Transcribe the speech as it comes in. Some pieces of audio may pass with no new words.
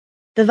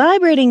The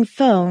vibrating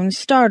phone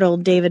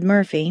startled David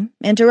Murphy,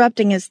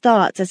 interrupting his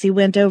thoughts as he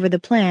went over the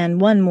plan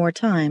one more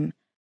time.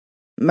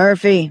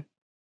 Murphy.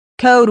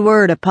 Code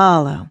word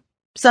Apollo.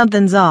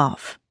 Something's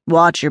off.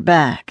 Watch your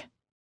back.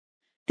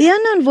 The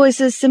unknown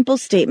voice's simple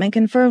statement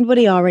confirmed what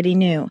he already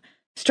knew,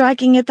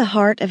 striking at the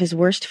heart of his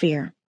worst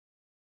fear.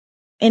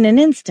 In an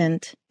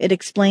instant, it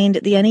explained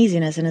the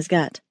uneasiness in his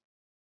gut.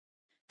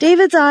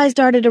 David's eyes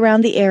darted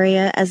around the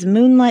area as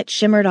moonlight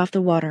shimmered off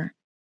the water.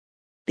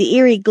 The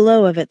eerie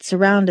glow of it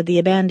surrounded the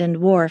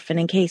abandoned wharf and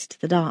encased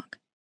the dock.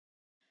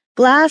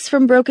 Glass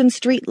from broken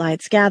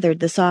streetlights gathered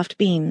the soft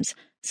beams,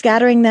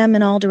 scattering them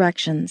in all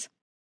directions.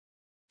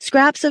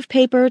 Scraps of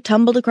paper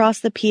tumbled across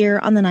the pier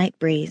on the night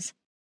breeze.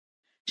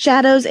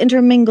 Shadows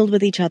intermingled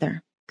with each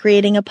other,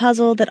 creating a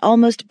puzzle that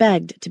almost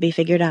begged to be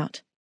figured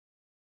out.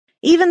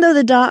 Even though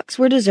the docks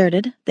were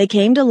deserted, they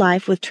came to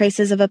life with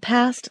traces of a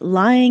past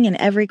lying in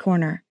every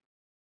corner.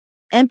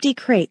 Empty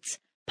crates,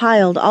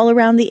 piled all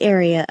around the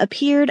area,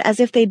 appeared as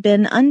if they'd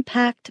been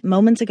unpacked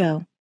moments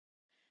ago.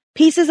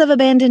 Pieces of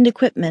abandoned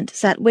equipment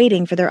sat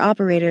waiting for their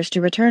operators to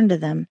return to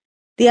them.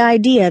 The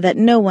idea that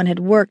no one had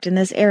worked in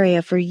this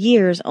area for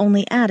years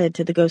only added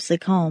to the ghostly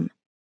calm.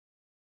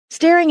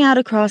 Staring out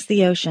across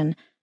the ocean,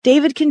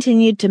 David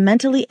continued to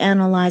mentally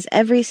analyze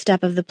every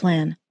step of the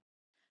plan.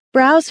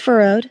 Brows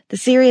furrowed, the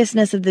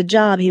seriousness of the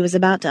job he was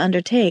about to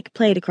undertake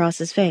played across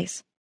his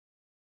face.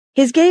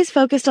 His gaze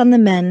focused on the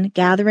men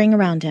gathering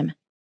around him.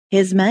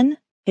 His men,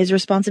 his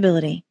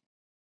responsibility.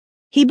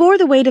 He bore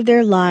the weight of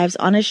their lives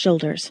on his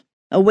shoulders,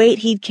 a weight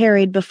he'd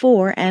carried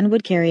before and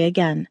would carry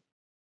again.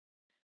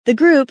 The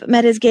group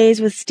met his gaze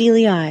with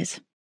steely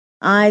eyes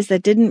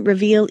that didn't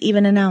reveal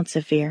even an ounce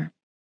of fear.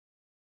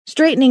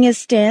 Straightening his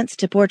stance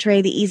to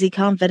portray the easy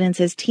confidence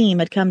his team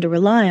had come to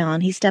rely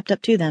on, he stepped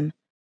up to them.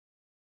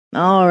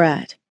 All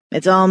right,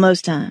 it's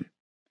almost time.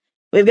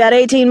 We've got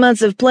 18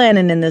 months of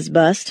planning in this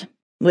bust.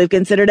 We've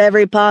considered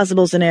every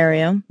possible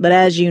scenario, but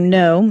as you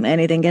know,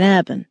 anything can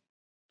happen.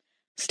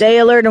 Stay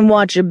alert and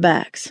watch your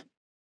backs.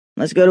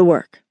 Let's go to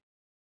work.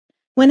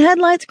 When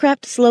headlights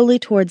crept slowly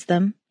towards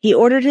them, he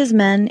ordered his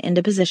men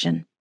into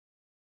position.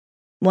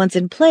 Once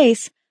in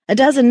place, a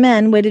dozen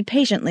men waited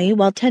patiently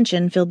while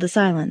tension filled the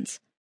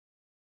silence.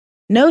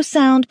 No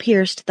sound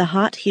pierced the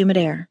hot, humid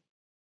air.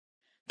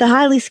 The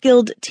highly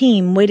skilled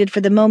team waited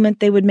for the moment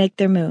they would make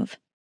their move.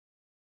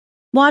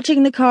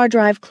 Watching the car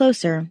drive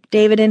closer,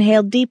 David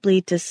inhaled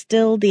deeply to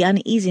still the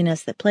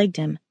uneasiness that plagued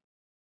him.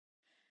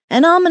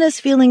 An ominous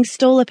feeling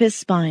stole up his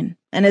spine,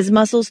 and his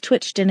muscles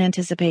twitched in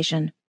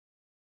anticipation.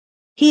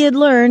 He had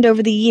learned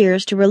over the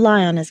years to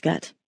rely on his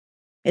gut.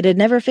 It had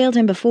never failed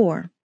him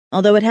before,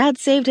 although it had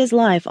saved his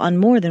life on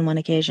more than one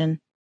occasion.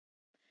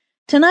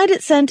 Tonight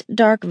it sent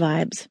dark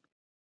vibes,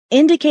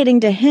 indicating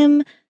to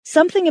him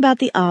something about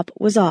the op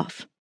was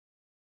off.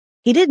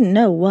 He didn't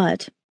know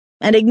what,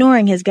 and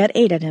ignoring his gut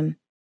ate at him.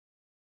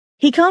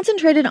 He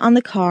concentrated on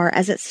the car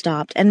as it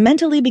stopped and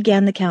mentally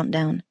began the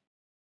countdown.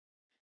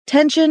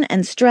 Tension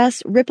and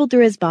stress rippled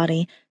through his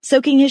body,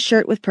 soaking his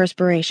shirt with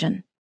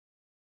perspiration.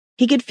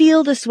 He could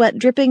feel the sweat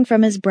dripping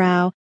from his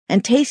brow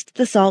and taste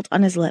the salt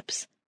on his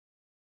lips.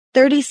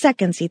 30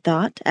 seconds, he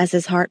thought, as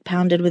his heart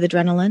pounded with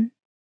adrenaline.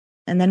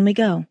 And then we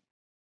go.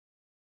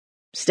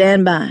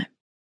 Stand by.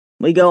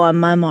 We go on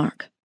my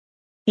mark,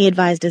 he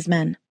advised his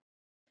men.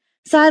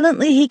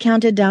 Silently, he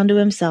counted down to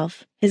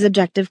himself, his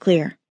objective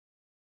clear.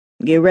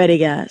 Get ready,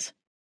 guys.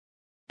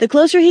 The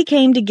closer he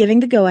came to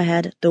giving the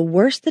go-ahead, the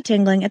worse the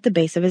tingling at the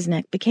base of his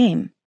neck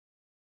became.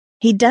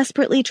 He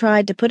desperately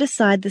tried to put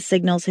aside the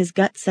signals his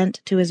gut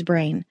sent to his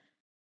brain.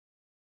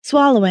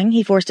 Swallowing,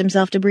 he forced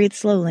himself to breathe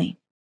slowly.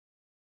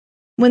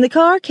 When the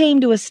car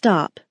came to a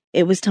stop,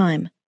 it was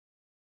time.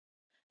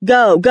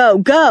 Go, go,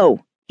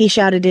 go! He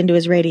shouted into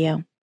his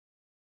radio.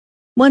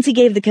 Once he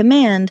gave the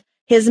command,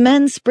 his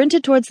men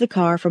sprinted towards the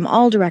car from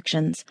all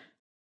directions.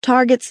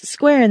 Targets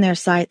square in their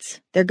sights,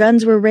 their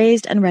guns were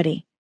raised and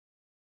ready.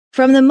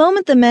 From the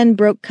moment the men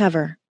broke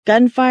cover,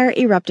 gunfire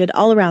erupted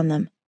all around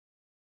them.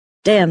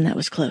 Damn, that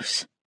was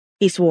close,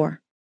 he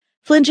swore,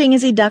 flinching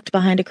as he ducked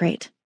behind a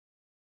crate.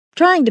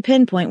 Trying to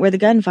pinpoint where the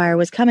gunfire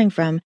was coming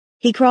from,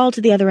 he crawled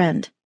to the other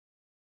end.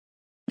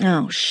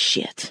 Oh,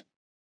 shit,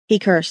 he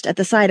cursed at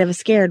the sight of a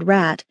scared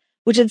rat,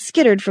 which had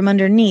skittered from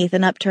underneath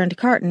an upturned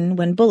carton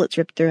when bullets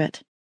ripped through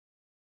it.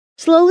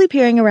 Slowly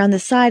peering around the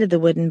side of the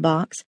wooden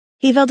box,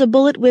 he felt a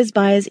bullet whiz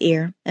by his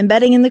ear,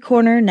 embedding in the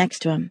corner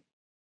next to him.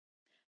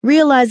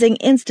 Realizing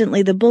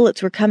instantly the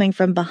bullets were coming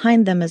from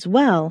behind them as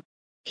well,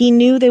 he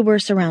knew they were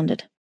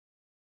surrounded.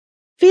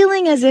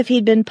 Feeling as if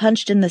he'd been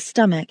punched in the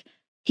stomach,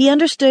 he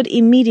understood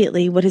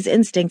immediately what his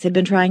instincts had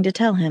been trying to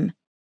tell him.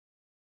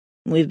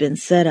 We've been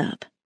set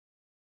up.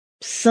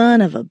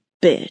 Son of a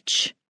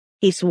bitch,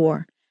 he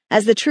swore,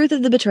 as the truth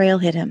of the betrayal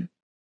hit him.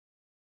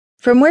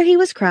 From where he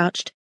was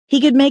crouched, he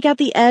could make out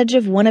the edge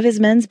of one of his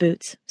men's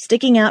boots,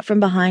 sticking out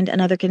from behind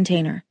another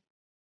container.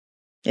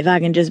 If I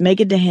can just make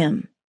it to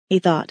him, he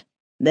thought,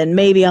 then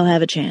maybe I'll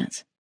have a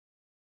chance.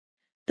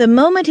 The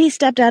moment he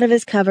stepped out of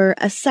his cover,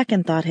 a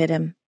second thought hit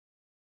him.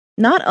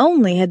 Not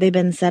only had they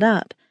been set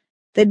up,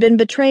 they'd been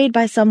betrayed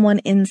by someone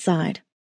inside.